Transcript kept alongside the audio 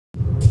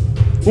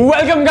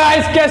Welcome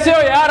guys, कैसे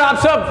हो यार आप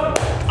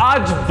सब।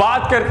 आज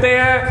बात करते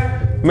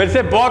हैं, मेरे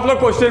से बहुत लोग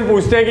क्वेश्चन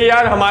पूछते हैं कि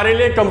यार हमारे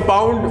लिए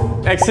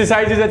कंपाउंड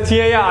एक्सरसाइजेज अच्छी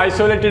हैं या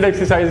आइसोलेटेड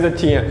एक्सरसाइजेज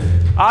अच्छी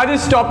हैं। आज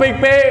इस टॉपिक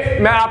पे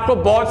मैं आपको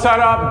बहुत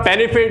सारा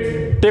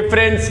बेनिफिट,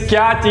 डिफरेंस,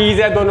 क्या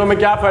चीज़ है दोनों में,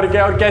 क्या फ़र्क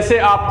है और कैसे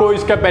आपको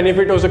इसका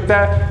बेनिफिट हो सकता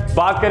है,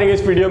 बात करेंगे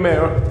इस वीडियो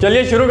में।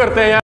 चलिए शुरू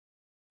करते हैं।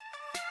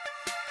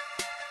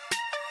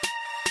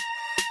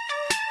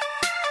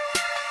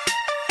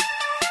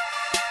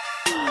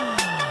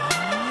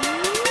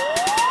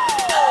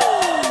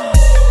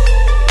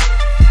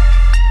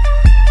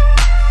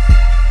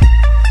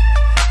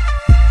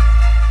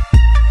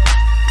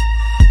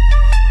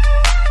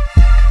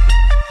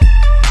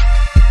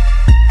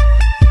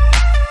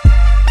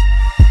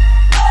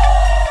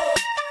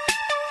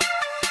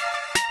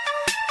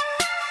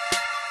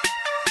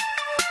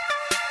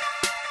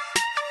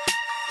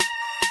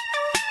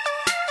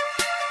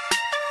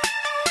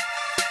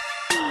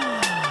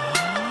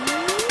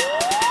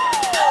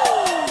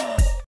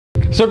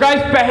 सो गाइस,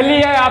 पहली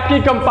है आपकी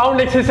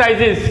कंपाउंड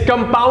एक्सरसाइजेस।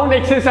 कंपाउंड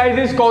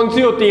एक्सरसाइजेस कौन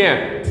सी होती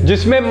हैं?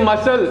 जिसमें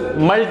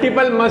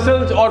मल्टीपल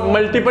मसल्स और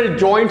मल्टीपल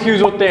जॉइंट्स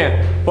यूज होते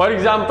हैं। For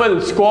example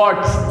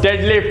squats,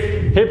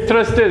 deadlift, hip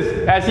thrusters,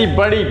 ऐसी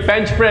बड़ी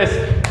बेंच प्रेस,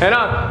 है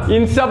ना,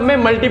 इन सब में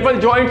मल्टीपल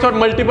जॉइंट्स और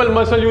मल्टीपल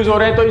मसल यूज हो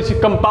रहे हैं, तो इस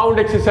कंपाउंड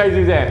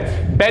एक्सरसाइजेस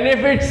है।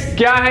 बेनिफिट्स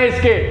क्या है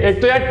इसके?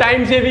 एक तो यार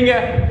टाइम सेविंग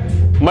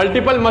है,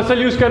 मल्टीपल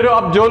मसल यूज कर रहे हो।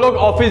 अब जो लोग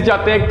ऑफिस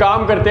जाते हैं,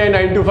 काम करते हैं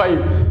 9 to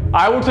 5,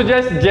 I would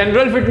suggest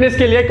general fitness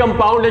के लिए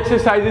कंपाउंड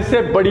एक्सरसाइजेस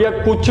से बढ़िया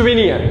कुछ भी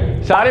नहीं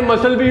है। सारे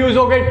मसल भी यूज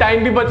हो गए,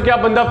 टाइम भी बच गया,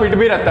 बंदा फिट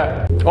भी रहता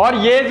है। और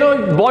ये जो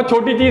बहुत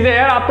छोटी चीज है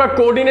यार, आपका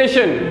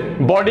कोऑर्डिनेशन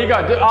बॉडी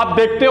का, जो आप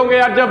देखते होंगे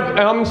यार, जब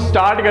हम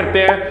स्टार्ट करते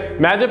हैं,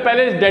 मैं जब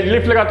पहले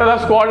डेडलिफ्ट लगाता था,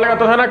 स्क्वाट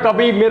लगाता था ना,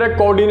 कभी मेरा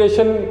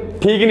कोऑर्डिनेशन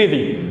ठीक नहीं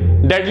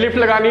थी। डेडलिफ्ट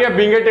लगानी है,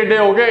 बींगे टेढ़े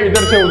हो गए,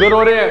 इधर से उधर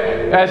हो रहे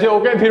हैं, ऐसे हो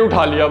गए, फिर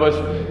उठा लिया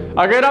बस।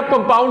 अगर आप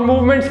कंपाउंड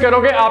मूवमेंट्स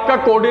करोगे, आपका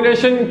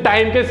कोऑर्डिनेशन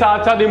टाइम के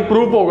साथ साथ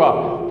इंप्रूव होगा।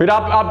 फिर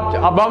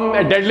अब हम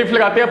डेडलिफ्ट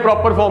लगाते हैं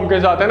प्रॉपर फॉर्म के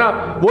साथ, है ना,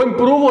 वो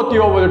इंप्रूव होती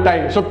है ओवर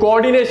टाइम। सो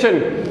कोऑर्डिनेशन,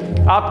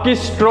 आपकी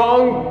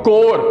स्ट्रॉन्ग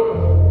कोर,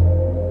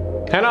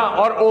 है ना,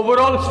 और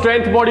ओवरऑल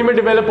स्ट्रेंथ बॉडी में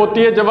डेवलप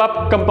होती है जब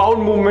आप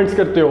कंपाउंड मूवमेंट्स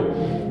करते हो।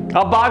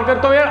 अब बात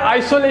करता हूं यार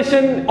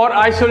आइसोलेशन और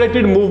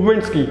आइसोलेटेड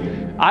मूवमेंट्स की।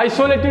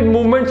 आइसोलेटेड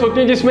मूवमेंट्स होती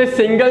है जिसमें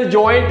सिंगल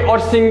जॉइंट और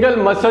सिंगल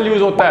मसल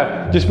यूज होता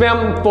है, जिसमें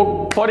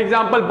हम for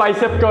example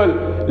bicep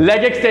curl,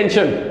 leg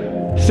extension,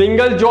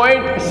 single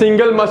joint,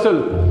 single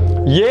muscle.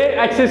 ये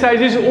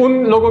एक्सरसाइजेस उन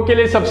लोगों के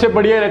लिए सबसे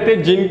बढ़िया रहते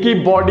हैं जिनकी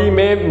बॉडी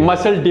में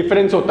मसल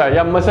डिफरेंस होता है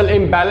या मसल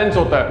इम्बैलेंस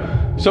होता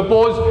है।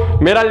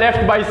 सपोज मेरा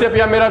लेफ्ट बाइसेप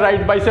या मेरा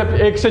राइट बाइसेप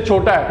एक से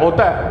छोटा है,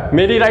 होता है,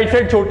 मेरी राइट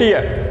साइड छोटी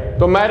है,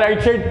 तो मैं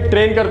राइट साइड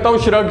ट्रेन करता हूँ,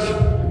 श्रग्स,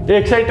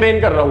 एक साइड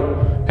ट्रेन कर रहा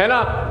हूँ, है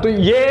ना। तो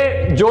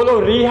ये जो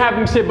लोग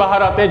रिहैब से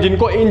बाहर आते हैं,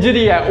 जिनको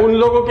इंजरी है, उन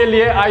लोगों के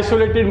लिए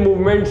isolated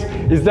movements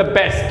is the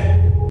best.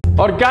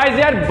 और गाइस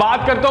यार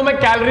बात करता हूं मैं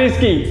कैलोरीज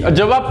की।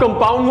 जब आप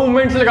कंपाउंड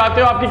मूवमेंट्स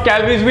लगाते हो, आपकी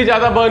कैलोरीज भी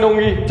ज्यादा बर्न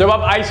होंगी। जब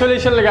आप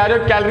आइसोलेशन लगा रहे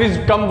हो, कैलोरीज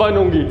कम बर्न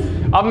होंगी।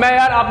 अब मैं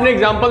यार, आपने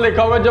एग्जांपल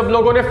देखा होगा, जब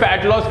लोगों ने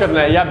फैट लॉस करना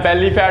है या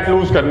बेली फैट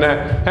लूज करना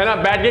है ना,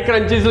 बैठ के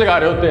क्रंचेस लगा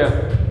रहे होते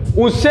हैं,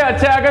 उससे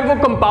अच्छा अगर वो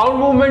कंपाउंड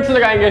मूवमेंट्स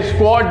लगाएंगे,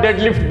 squat,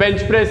 deadlift,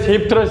 bench press,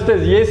 hip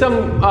thrusters, ये सब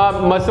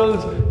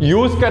मसल्स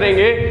यूज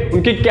करेंगे,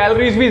 उनकी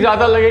कैलोरीज भी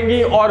ज्यादा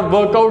लगेंगी और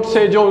वर्कआउट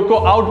से जो उनको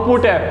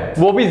आउटपुट है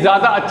वो भी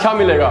ज्यादा अच्छा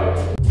मिलेगा।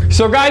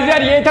 सो गाइस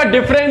यार, ये था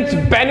डिफरेंस,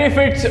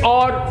 बेनिफिट्स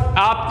और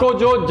आपको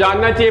जो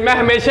जानना चाहिए। मैं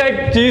हमेशा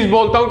एक चीज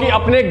बोलता हूं कि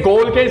अपने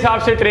गोल के हिसाब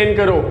से ट्रेन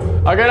करो।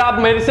 अगर आप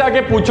मेरे से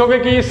आके पूछोगे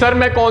कि सर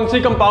मैं कौन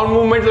सी कंपाउंड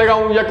मूवमेंट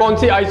लगाऊं या कौन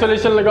सी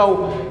आइसोलेशन लगाऊं,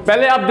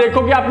 पहले आप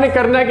देखो कि आपने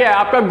करना क्या है,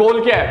 आपका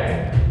गोल क्या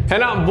है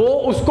ना, वो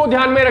उसको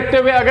ध्यान में रखते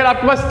हुए। अगर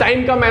आपके पास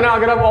टाइम कम है ना,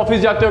 अगर आप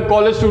ऑफिस जाते हो,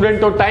 कॉलेज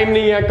स्टूडेंट हो, टाइम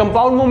नहीं है,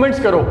 कंपाउंड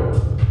मूवमेंट्स करो,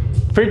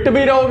 फिट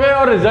भी रहोगे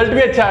और रिजल्ट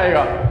भी अच्छा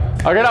आएगा।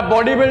 अगर आप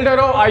बॉडी बिल्डर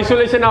हो,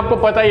 आइसोलेशन आपको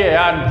पता ही है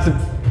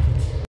यार।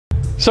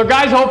 सो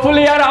गाइस,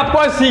 होपफुली यार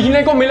आपको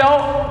सीखने को मिला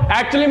हो।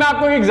 एक्चुअली मैं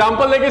आपको एक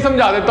एग्जांपल लेके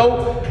समझा देता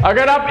हूं।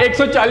 अगर आप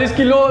 140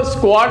 किलो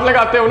स्क्वाट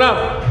लगाते हो ना,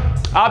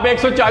 आप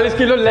 140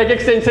 किलो लेग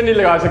एक्सटेंशन नहीं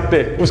लगा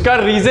सकते। उसका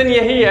रीजन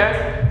यही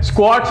है,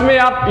 स्क्वाट्स में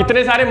आप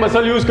इतने सारे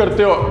मसल यूज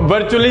करते हो,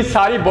 वर्चुअली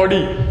सारी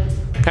बॉडी,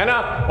 है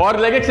ना, और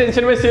लेग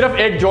एक्सटेंशन में सिर्फ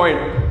एक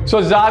जॉइंट।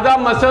 सो ज्यादा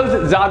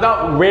मसल्स ज्यादा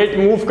वेट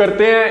मूव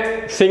करते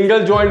हैं,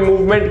 सिंगल जॉइंट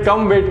मूवमेंट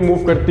कम वेट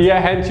मूव करती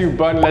है, hence you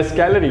burn less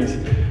calories.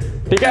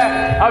 ठीक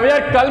है, अब यार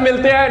कल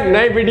मिलते हैं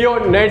नए वीडियो,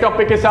 नए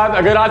टॉपिक के साथ।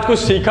 अगर आज कुछ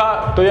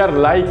सीखा तो यार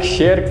लाइक,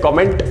 शेयर,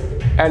 कमेंट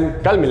एंड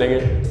कल मिलेंगे।